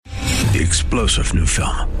The explosive new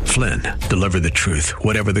film, Flynn, deliver the truth,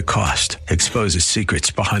 whatever the cost. Exposes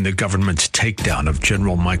secrets behind the government's takedown of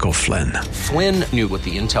General Michael Flynn. Flynn knew what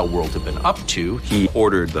the intel world had been up to. He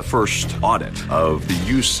ordered the first audit of the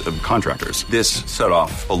use of contractors. This set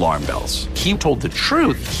off alarm bells. He told the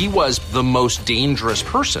truth. He was the most dangerous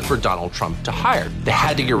person for Donald Trump to hire. They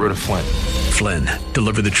had to get rid of Flynn. Flynn,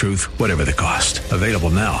 deliver the truth, whatever the cost. Available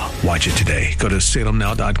now. Watch it today. Go to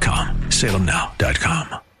salemnow.com.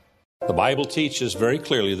 salemnow.com. The Bible teaches very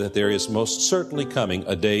clearly that there is most certainly coming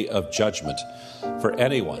a day of judgment for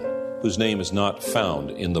anyone whose name is not found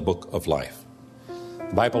in the book of life.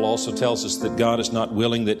 The Bible also tells us that God is not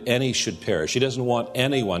willing that any should perish. He doesn't want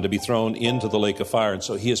anyone to be thrown into the lake of fire, and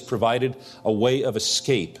so He has provided a way of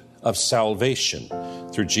escape, of salvation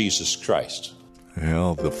through Jesus Christ.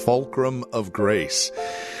 Well, the fulcrum of grace.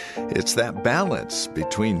 It's that balance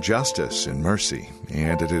between justice and mercy,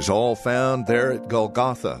 and it is all found there at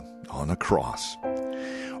Golgotha on a cross.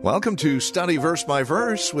 Welcome to Study Verse by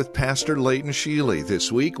Verse with Pastor Leighton Sheely.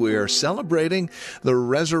 This week we are celebrating the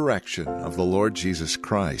resurrection of the Lord Jesus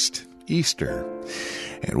Christ, Easter.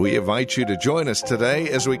 And we invite you to join us today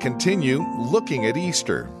as we continue looking at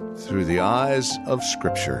Easter through the eyes of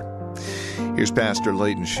Scripture. Here's Pastor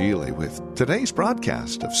Leighton Sheely with today's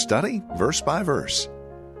broadcast of Study Verse by Verse.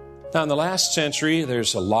 Now, in the last century,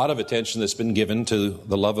 there's a lot of attention that's been given to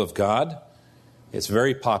the love of God. It's a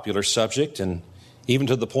very popular subject, and even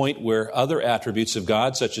to the point where other attributes of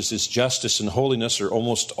God, such as His justice and holiness, are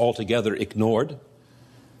almost altogether ignored.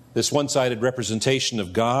 This one-sided representation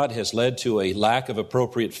of God has led to a lack of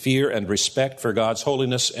appropriate fear and respect for God's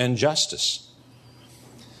holiness and justice.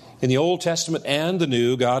 In the Old Testament and the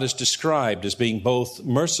New, God is described as being both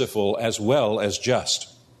merciful as well as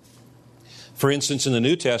just. For instance, in the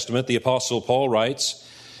New Testament, the Apostle Paul writes,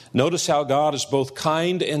 "Notice how God is both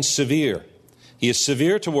kind and severe. He is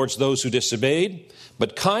severe towards those who disobeyed,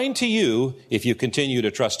 but kind to you if you continue to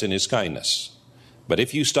trust in His kindness. But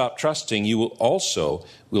if you stop trusting, you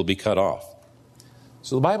will be cut off."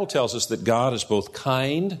 So the Bible tells us that God is both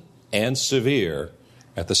kind and severe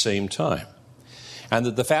at the same time, and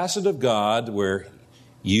that the facet of God where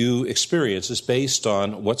you experience is based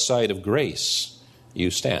on what side of grace you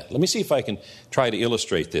stand. Let me see if I can try to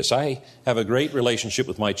illustrate this. I have a great relationship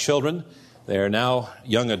with my children. They are now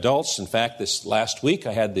young adults. In fact, this last week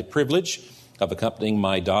I had the privilege of accompanying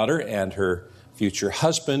my daughter and her future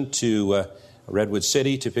husband to Redwood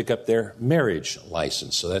City to pick up their marriage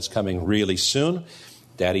license. So that's coming really soon.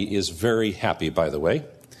 Daddy is very happy, by the way,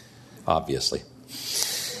 obviously.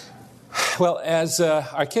 Well, as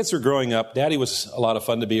our kids were growing up, Daddy was a lot of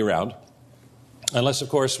fun to be around. Unless, of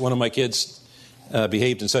course, one of my kids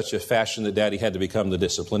behaved in such a fashion that Daddy had to become the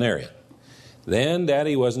disciplinarian. Then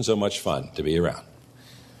Daddy wasn't so much fun to be around.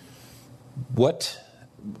 What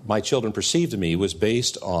my children perceived of me was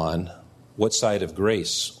based on what side of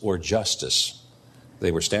grace or justice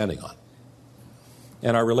they were standing on.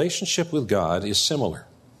 And our relationship with God is similar.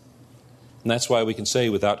 And that's why we can say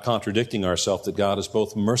without contradicting ourselves that God is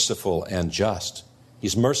both merciful and just.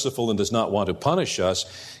 He's merciful and does not want to punish us,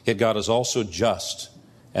 yet God is also just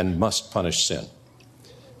and must punish sin.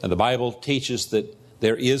 And the Bible teaches that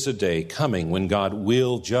there is a day coming when God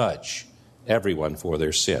will judge everyone for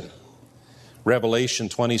their sin. Revelation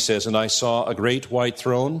 20 says, "And I saw a great white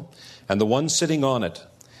throne, and the one sitting on it.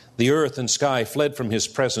 The earth and sky fled from His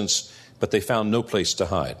presence, but they found no place to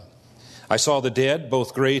hide. I saw the dead,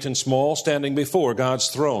 both great and small, standing before God's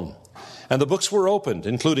throne. And the books were opened,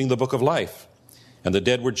 including the book of life. And the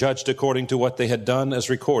dead were judged according to what they had done as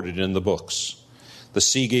recorded in the books. The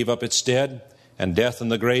sea gave up its dead, and death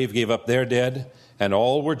and the grave gave up their dead, and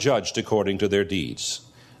all were judged according to their deeds.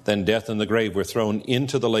 Then death and the grave were thrown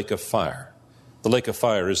into the lake of fire. The lake of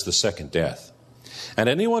fire is the second death. And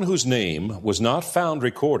anyone whose name was not found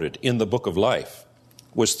recorded in the book of life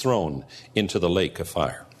was thrown into the lake of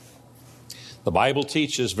fire." The Bible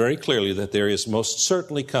teaches very clearly that there is most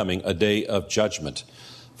certainly coming a day of judgment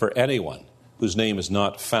for anyone whose name is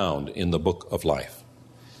not found in the book of life.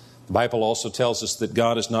 The Bible also tells us that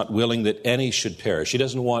God is not willing that any should perish. He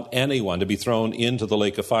doesn't want anyone to be thrown into the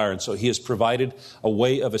lake of fire, and so He has provided a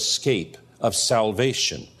way of escape, of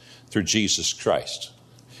salvation through Jesus Christ.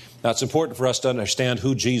 Now, it's important for us to understand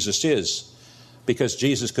who Jesus is, because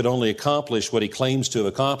Jesus could only accomplish what He claims to have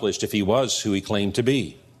accomplished if He was who He claimed to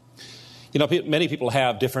be. You know, many people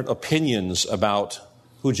have different opinions about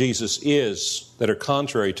who Jesus is that are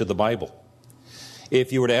contrary to the Bible.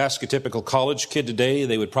 If you were to ask a typical college kid today,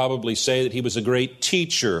 they would probably say that he was a great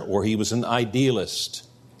teacher or he was an idealist.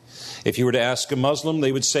 If you were to ask a Muslim,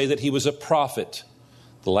 they would say that he was a prophet,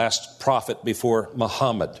 the last prophet before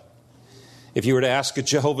Muhammad. If you were to ask a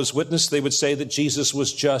Jehovah's Witness, they would say that Jesus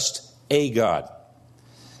was just a God.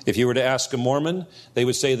 If you were to ask a Mormon, they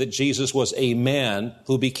would say that Jesus was a man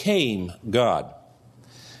who became God.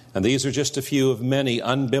 And these are just a few of many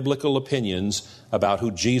unbiblical opinions about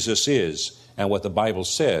who Jesus is and what the Bible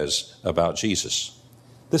says about Jesus.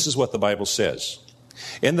 This is what the Bible says.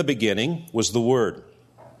 In the beginning was the Word,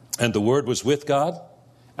 and the Word was with God,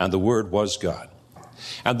 and the Word was God.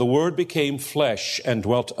 And the Word became flesh and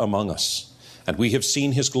dwelt among us, and we have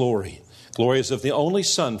seen his glory. Glory as of the only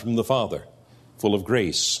Son from the Father, full of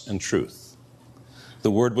grace and truth.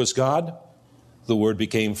 The Word was God, the Word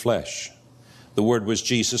became flesh. The Word was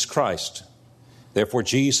Jesus Christ. Therefore,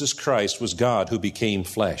 Jesus Christ was God who became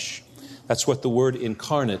flesh. That's what the word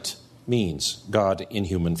incarnate means, God in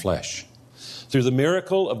human flesh. Through the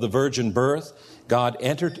miracle of the virgin birth, God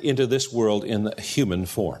entered into this world in human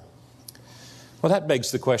form. Well, that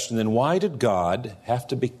begs the question, then, why did God have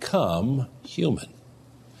to become human?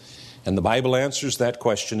 And the Bible answers that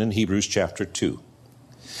question in Hebrews chapter 2.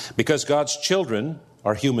 Because God's children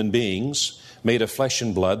are human beings, made of flesh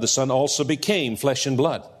and blood, the Son also became flesh and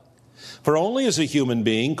blood. For only as a human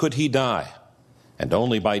being could he die, and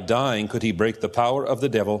only by dying could he break the power of the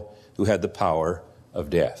devil who had the power of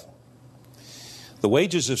death. The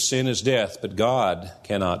wages of sin is death, but God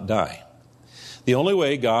cannot die. The only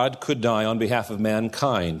way God could die on behalf of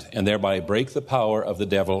mankind and thereby break the power of the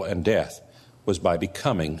devil and death was by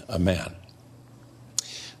becoming a man.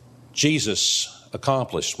 Jesus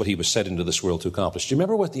accomplished what he was set into this world to accomplish. Do you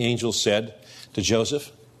remember what the angel said to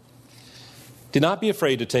Joseph? Do not be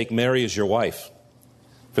afraid to take Mary as your wife,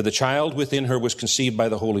 for the child within her was conceived by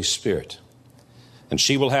the Holy Spirit. And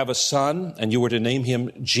she will have a son, and you are to name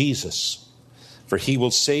him Jesus, for he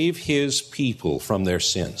will save his people from their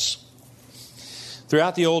sins.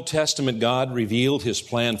 Throughout the Old Testament, God revealed his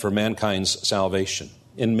plan for mankind's salvation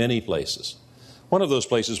in many places. One of those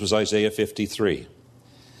places was Isaiah 53.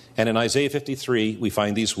 And in Isaiah 53, we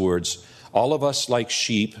find these words, all of us like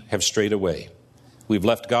sheep have strayed away. We've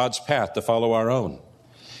left God's path to follow our own.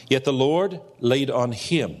 Yet the Lord laid on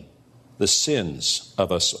him the sins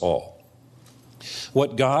of us all.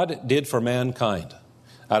 What God did for mankind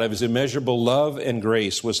out of his immeasurable love and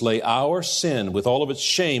grace was lay our sin with all of its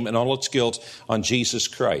shame and all its guilt on Jesus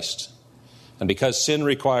Christ. And because sin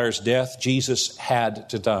requires death, Jesus had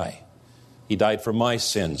to die. He died for my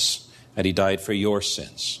sins, and he died for your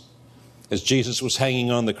sins. As Jesus was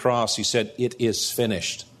hanging on the cross, he said, "It is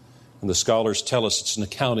finished." And the scholars tell us it's an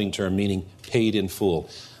accounting term, meaning paid in full.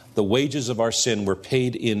 The wages of our sin were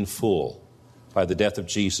paid in full by the death of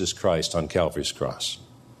Jesus Christ on Calvary's cross.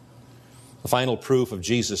 The final proof of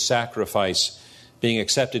Jesus' sacrifice being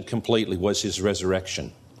accepted completely was his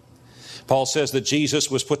resurrection. Paul says that Jesus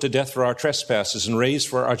was put to death for our trespasses and raised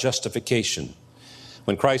for our justification.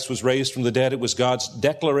 When Christ was raised from the dead, it was God's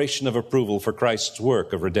declaration of approval for Christ's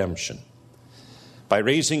work of redemption. By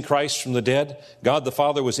raising Christ from the dead, God the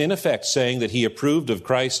Father was in effect saying that he approved of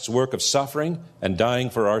Christ's work of suffering and dying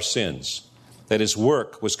for our sins, that his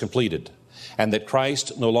work was completed, and that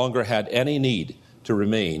Christ no longer had any need to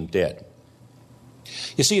remain dead.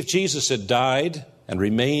 You see, if Jesus had died and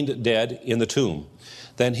remained dead in the tomb,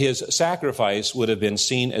 then his sacrifice would have been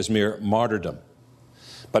seen as mere martyrdom.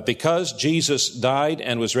 But because Jesus died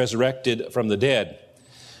and was resurrected from the dead,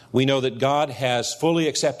 we know that God has fully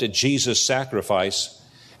accepted Jesus' sacrifice,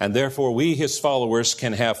 and therefore we, his followers,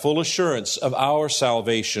 can have full assurance of our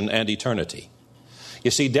salvation and eternity.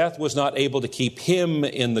 You see, death was not able to keep him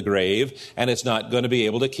in the grave, and it's not going to be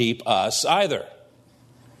able to keep us either.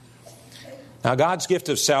 Now, God's gift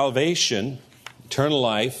of salvation, eternal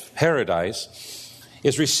life, paradise,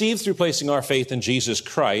 is received through placing our faith in Jesus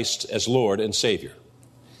Christ as Lord and Savior.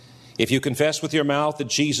 If you confess with your mouth that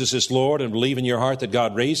Jesus is Lord and believe in your heart that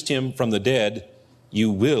God raised him from the dead, you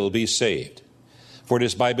will be saved. For it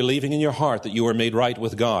is by believing in your heart that you are made right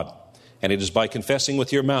with God, and it is by confessing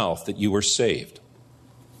with your mouth that you are saved.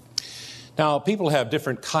 Now, people have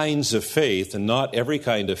different kinds of faith, and not every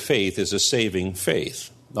kind of faith is a saving faith.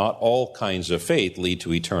 Not all kinds of faith lead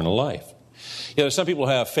to eternal life. You know, some people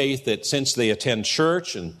have faith that since they attend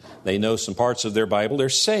church and they know some parts of their Bible, they're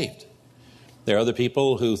saved. There are other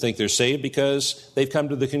people who think they're saved because they've come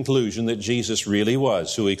to the conclusion that Jesus really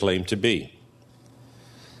was who he claimed to be.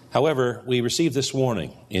 However, we receive this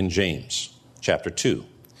warning in James chapter 2.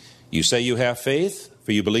 You say you have faith,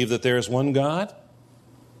 for you believe that there is one God?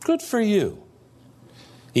 Good for you.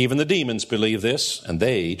 Even the demons believe this, and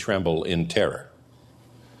they tremble in terror.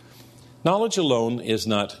 Knowledge alone is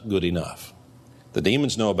not good enough. The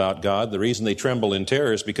demons know about God. The reason they tremble in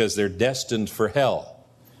terror is because they're destined for hell,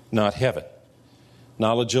 not heaven.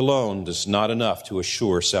 Knowledge alone is not enough to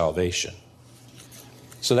assure salvation.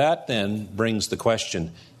 So that then brings the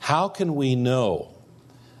question, how can we know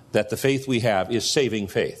that the faith we have is saving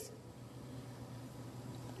faith?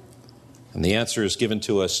 And the answer is given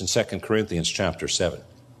to us in 2 Corinthians chapter 7.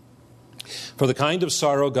 For the kind of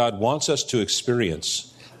sorrow God wants us to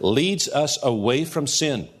experience leads us away from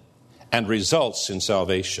sin and results in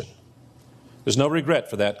salvation. There's no regret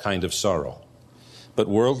for that kind of sorrow. But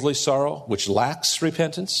worldly sorrow, which lacks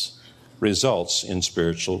repentance, results in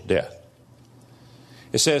spiritual death.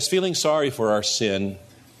 It says feeling sorry for our sin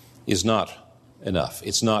is not enough.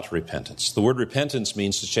 It's not repentance. The word repentance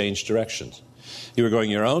means to change directions. You are going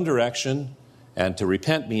your own direction, and to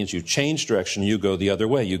repent means you change direction, you go the other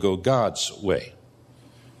way. You go God's way.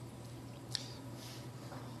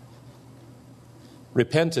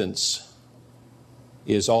 Repentance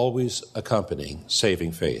is always accompanying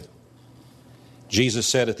saving faith. Jesus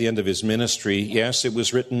said at the end of his ministry, yes, it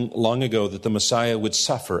was written long ago that the Messiah would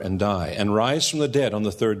suffer and die and rise from the dead on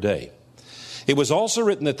the third day. It was also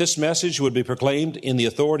written that this message would be proclaimed in the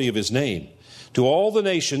authority of his name to all the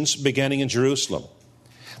nations beginning in Jerusalem.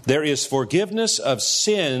 There is forgiveness of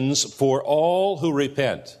sins for all who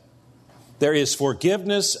repent. There is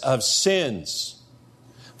forgiveness of sins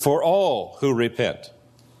for all who repent.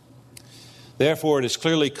 Therefore, it is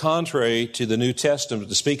clearly contrary to the New Testament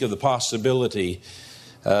to speak of the possibility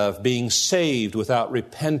of being saved without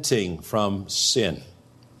repenting from sin.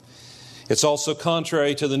 It's also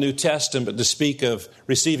contrary to the New Testament to speak of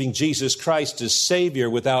receiving Jesus Christ as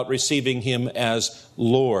Savior without receiving Him as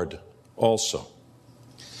Lord also.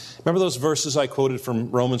 Remember those verses I quoted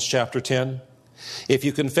from Romans chapter 10? If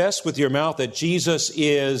you confess with your mouth that Jesus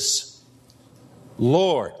is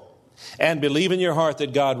Lord, and believe in your heart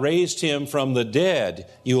that God raised him from the dead,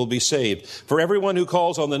 you will be saved. For everyone who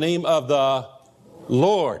calls on the name of the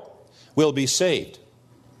Lord will be saved.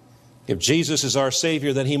 If Jesus is our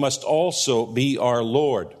Savior, then he must also be our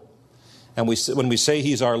Lord. And when we say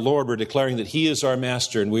he's our Lord, we're declaring that he is our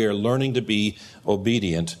master, and we are learning to be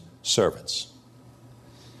obedient servants.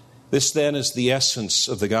 This then is the essence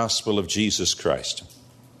of the gospel of Jesus Christ.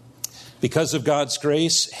 Because of God's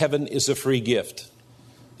grace, heaven is a free gift.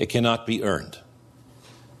 It cannot be earned.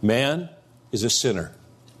 Man is a sinner,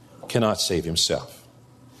 cannot save himself.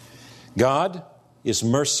 God is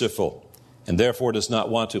merciful and therefore does not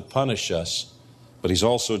want to punish us, but he's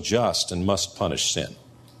also just and must punish sin.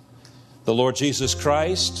 The Lord Jesus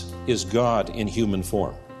Christ is God in human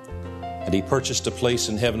form, and he purchased a place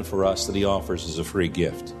in heaven for us that he offers as a free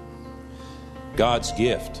gift. God's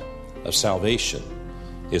gift of salvation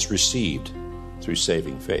is received through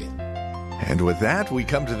saving faith. And with that, we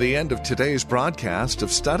come to the end of today's broadcast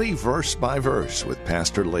of Study Verse by Verse with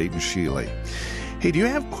Pastor Layton Sheely. Hey, do you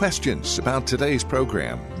have questions about today's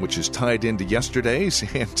program, which is tied into yesterday's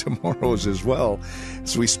and tomorrow's as well,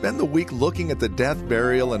 as we spend the week looking at the death,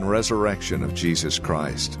 burial, and resurrection of Jesus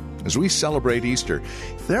Christ? As we celebrate Easter,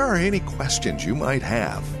 if there are any questions you might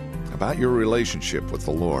have about your relationship with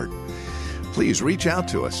the Lord, please reach out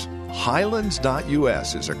to us.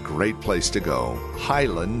 Highlands.us is a great place to go.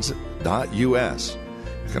 Highlands.us.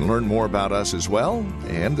 You can learn more about us as well,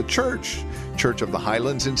 and the Church of the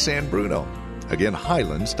Highlands in San Bruno. Again,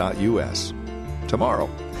 Highlands.us. Tomorrow,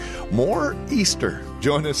 more Easter.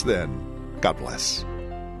 Join us then. God bless.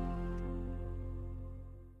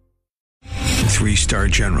 3-star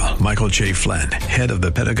General Michael J. Flynn, head of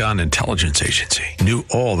the Pentagon Intelligence Agency, knew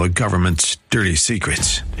all the government's dirty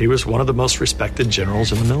secrets. He was one of the most respected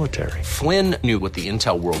generals in the military. Flynn knew what the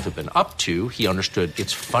intel world had been up to. He understood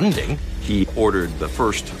its funding. He ordered the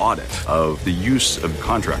first audit of the use of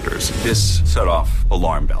contractors. This set off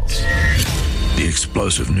alarm bells. The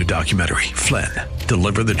explosive new documentary, Flynn,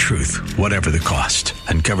 Deliver the Truth, Whatever the Cost,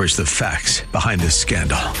 uncovers the facts behind this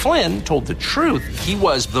scandal. Flynn told the truth. He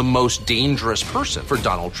was the most dangerous person for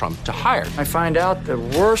Donald Trump to hire. I find out the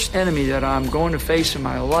worst enemy that I'm going to face in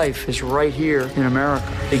my life is right here in America.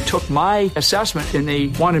 They took my assessment and they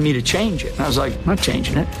wanted me to change it. And I was like, I'm not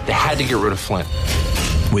changing it. They had to get rid of Flynn.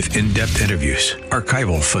 With in-depth interviews,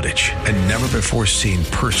 archival footage, and never-before-seen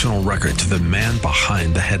personal records of the man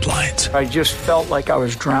behind the headlines. I just felt like I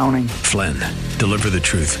was drowning. Flynn, Deliver the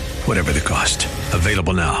Truth, Whatever the Cost.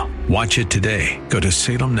 Available now. Watch it today. Go to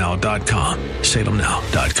salemnow.com.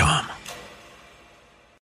 salemnow.com.